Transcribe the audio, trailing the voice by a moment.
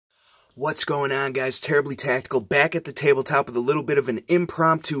What's going on, guys? Terribly Tactical back at the tabletop with a little bit of an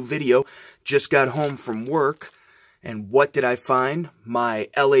impromptu video. Just got home from work, and what did I find? My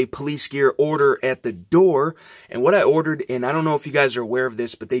LA police gear order at the door. And what I ordered, and I don't know if you guys are aware of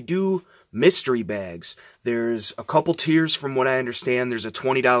this, but they do mystery bags. There's a couple tiers from what I understand. There's a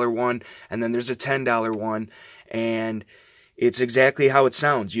 $20 one, and then there's a $10 one, and it's exactly how it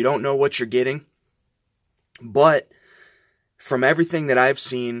sounds. You don't know what you're getting, but from everything that I've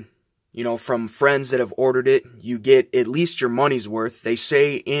seen, you know, from friends that have ordered it, you get at least your money's worth. They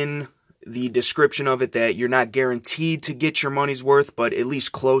say in the description of it that you're not guaranteed to get your money's worth, but at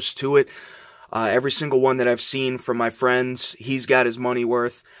least close to it. Every single one that I've seen from my friends, he's got his money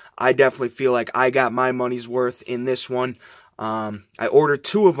worth. I definitely feel like I got my money's worth in this one. I ordered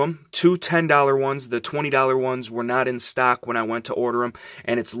two of them, two $10 ones. The $20 ones were not in stock when I went to order them,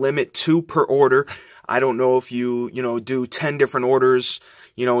 and it's limit 2 per order. I don't know if you do 10 different orders,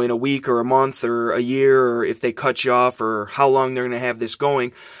 in a week or a month or a year, or if they cut you off, or how long they're going to have this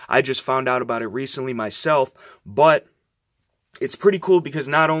going. I just found out about it recently myself, but it's pretty cool because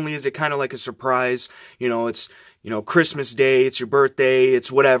not only is it kind of like a surprise, it's Christmas Day, it's your birthday,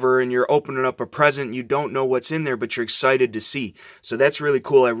 it's whatever, and you're opening up a present, you don't know what's in there, but you're excited to see. So that's really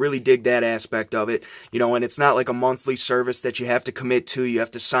cool. I really dig that aspect of it, and it's not like a monthly service that you have to commit to, you have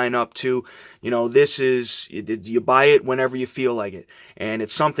to sign up to. This is, you buy it whenever you feel like it. And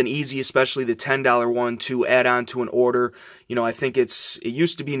it's something easy, especially the $10 one, to add on to an order. I think it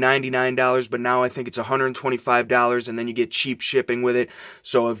used to be $99, but now I think it's $125, and then you get cheap shipping with it.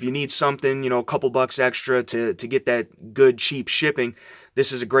 So if you need something, a couple bucks extra to get that good cheap shipping,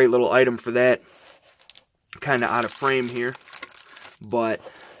 this is a great little item for that. Kind of out of frame here, but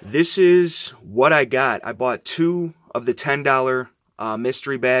this is what I got. I bought 2 of the $10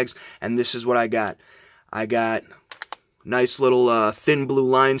 mystery bags, and this is what I got. I got nice little thin blue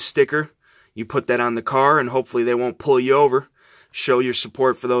line sticker. You put that on the car, and hopefully they won't pull you over. Show your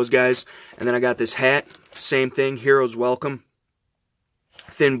support for those guys. And then I got this hat. Same thing, Heroes Welcome.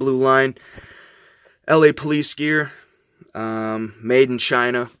 Thin blue line. LA police gear. Made in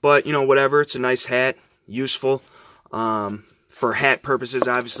China. But, whatever. It's a nice hat. Useful. For hat purposes,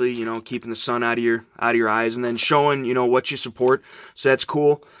 obviously, keeping the sun out of your eyes, and then showing, what you support. So that's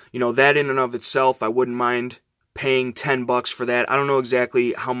cool. That in and of itself, I wouldn't mind paying $10 for that. I don't know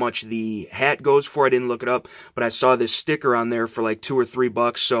exactly how much the hat goes for. I didn't look it up, but I saw this sticker on there for like $2 or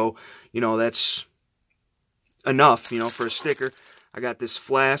 $3. So, that's enough, for a sticker. I got this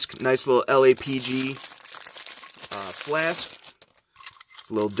flask, nice little Lapg flask. It's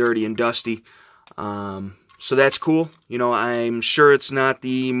a little dirty and dusty. So that's cool. I'm sure it's not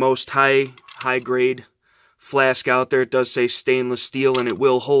the most high grade flask out there. It does say stainless steel, and it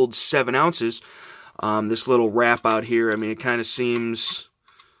will hold 7 ounces. This little wrap out here, it kind of seems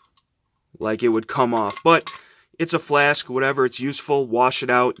like it would come off. But it's a flask, whatever, it's useful. Wash it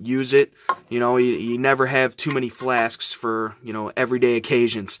out, use it. You never have too many flasks for, everyday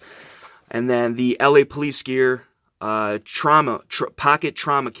occasions. And then the LA Police Gear Pocket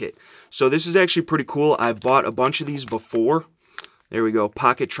Trauma Kit. So this is actually pretty cool. I've bought a bunch of these before. There we go,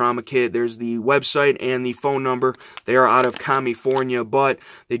 Pocket Trauma Kit. There's the website and the phone number. They are out of California, but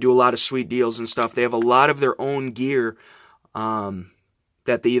they do a lot of sweet deals and stuff. They have a lot of their own gear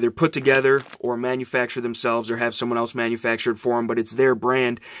that they either put together or manufacture themselves or have someone else manufacture it for them, but it's their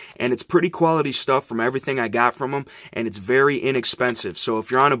brand, and it's pretty quality stuff from everything I got from them, and it's very inexpensive. So if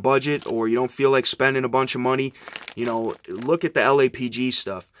you're on a budget or you don't feel like spending a bunch of money, look at the LAPG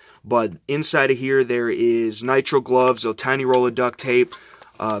stuff. But inside of here, there is nitrile gloves, a tiny roll of duct tape,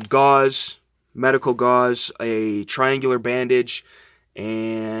 gauze, medical gauze, a triangular bandage,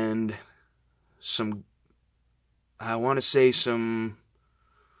 and some, I want to say some,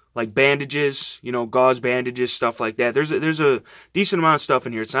 like bandages, gauze bandages, stuff like that. There's a decent amount of stuff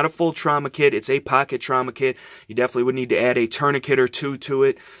in here. It's not a full trauma kit. It's a pocket trauma kit. You definitely would need to add a tourniquet or 2 to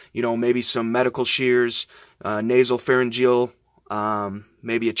it. Maybe some medical shears, nasal pharyngeal,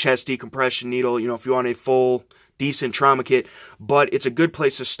 maybe a chest decompression needle, if you want a full, decent trauma kit. But it's a good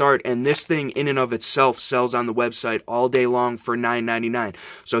place to start, and this thing in and of itself sells on the website all day long for $9.99.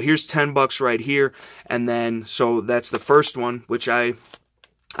 So here's $10 right here, and then, so that's the first one, which I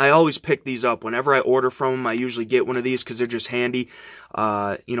always pick these up. Whenever I order from them, I usually get one of these because they're just handy.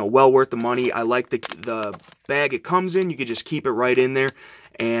 Well worth the money. I like the bag it comes in. You can just keep it right in there.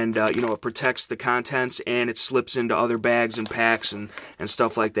 And, it protects the contents, and it slips into other bags and packs and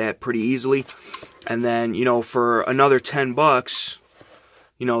stuff like that pretty easily. And then, for another $10,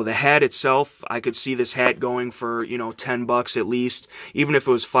 the hat itself, I could see this hat going for, $10 at least. Even if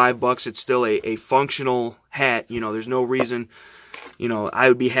it was $5, it's still a functional hat. There's no reason you know, I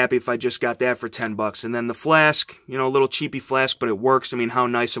would be happy if I just got that for 10 bucks. And then the flask, you know, a little cheapy flask, but it works. I mean, how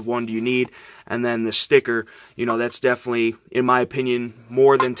nice of one do you need? And then the sticker, you know, that's definitely, in my opinion,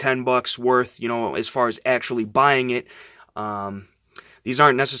 more than 10 bucks worth, you know, as far as actually buying it. These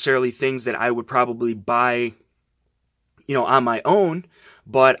aren't necessarily things that I would probably buy, you know, on my own,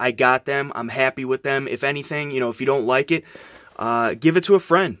 but I got them. I'm happy with them. If anything, you know, if you don't like it, give it to a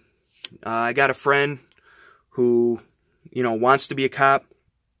friend. I got a friend who, you know, wants to be a cop,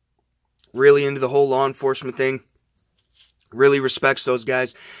 really into the whole law enforcement thing, really respects those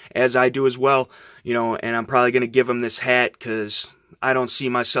guys, as I do as well, you know, and I'm probably going to give him this hat because I don't see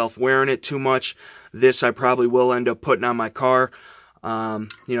myself wearing it too much. This I probably will end up putting on my car. You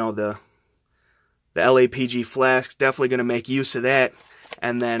know, the LAPG flask, definitely going to make use of that.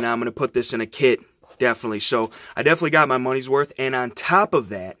 And then I'm going to put this in a kit, definitely. So I definitely got my money's worth. And on top of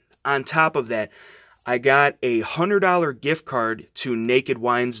that, I got a $100 gift card to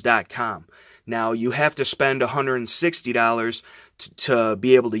nakedwines.com. Now, you have to spend $160 to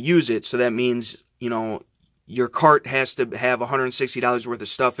be able to use it. So that means, you know, your cart has to have $160 worth of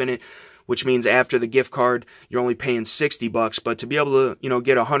stuff in it, which means after the gift card, you're only paying 60 bucks. But to be able to, you know,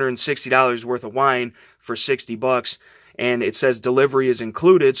 get $160 worth of wine for 60 bucks, and it says delivery is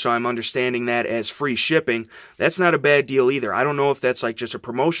included, so I'm understanding that as free shipping, that's not a bad deal either. I don't know if that's like just a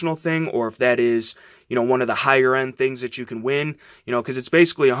promotional thing or if that is, you know, one of the higher end things that you can win, you know, because it's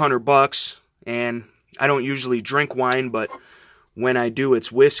basically $100, and I don't usually drink wine, but when I do,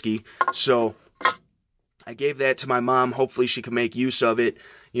 it's whiskey. So I gave that to my mom. Hopefully she can make use of it.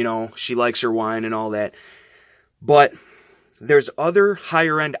 You know, she likes her wine and all that. But there's other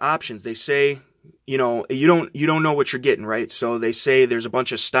higher end options. They say, you know, you don't know what you're getting, right? So they say there's a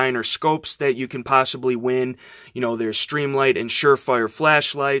bunch of Steiner scopes that you can possibly win. You know, there's Streamlight and Surefire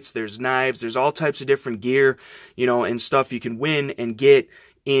flashlights. There's knives. There's all types of different gear, you know, and stuff you can win and get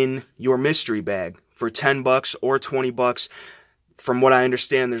in your mystery bag for 10 bucks or 20 bucks. From what I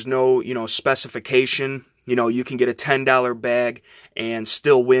understand, there's no, you know, specification. You know, you can get a $10 bag and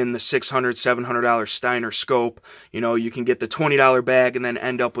still win the $600, $700 Steiner scope. You know, you can get the $20 bag and then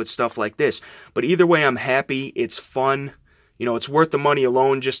end up with stuff like this. But either way, I'm happy. It's fun. You know, it's worth the money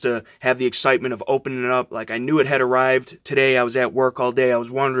alone just to have the excitement of opening it up. Like, I knew it had arrived today. I was at work all day. I was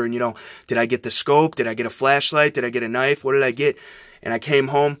wondering, you know, did I get the scope? Did I get a flashlight? Did I get a knife? What did I get? And I came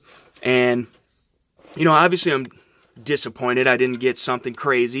home and, you know, obviously I'm disappointed I didn't get something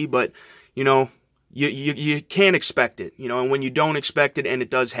crazy, but, you know, you can't expect it, you know, and when you don't expect it and it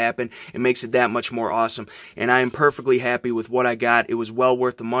does happen, it makes it that much more awesome. And I am perfectly happy with what I got. It was well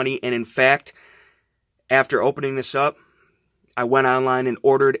worth the money. And in fact, after opening this up, I went online and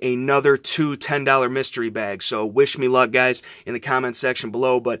ordered another 2 $10 mystery bags. So wish me luck, guys, in the comment section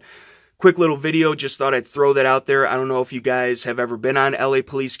below. But quick little video, just thought I'd throw that out there. I don't know if you guys have ever been on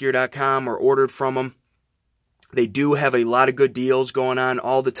LAPolicegear.com or ordered from them. They do have a lot of good deals going on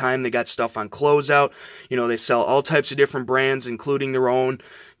all the time. They got stuff on closeout. You know, they sell all types of different brands, including their own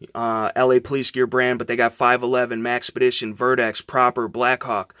LA Police Gear brand, but they got 511, Maxpedition, Vertex, Proper,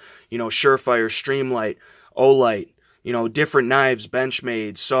 Blackhawk, you know, Surefire, Streamlight, Olight, you know, different knives,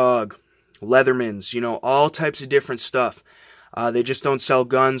 Benchmade, SOG, Leathermans, you know, all types of different stuff. They just don't sell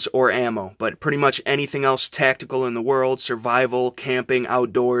guns or ammo, but pretty much anything else tactical in the world, survival, camping,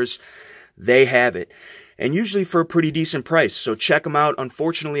 outdoors, they have it. And usually for a pretty decent price, so check them out.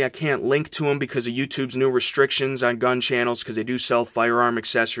 Unfortunately, I can't link to them because of YouTube's new restrictions on gun channels, because they do sell firearm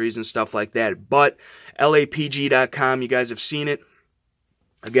accessories and stuff like that. But lapg.com, you guys have seen it.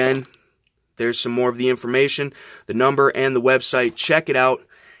 Again, there's some more of the information, the number and the website. Check it out.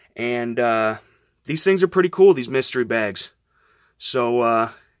 And these things are pretty cool, these mystery bags.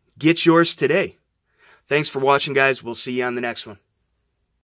 So get yours today. Thanks for watching, guys. We'll see you on the next one.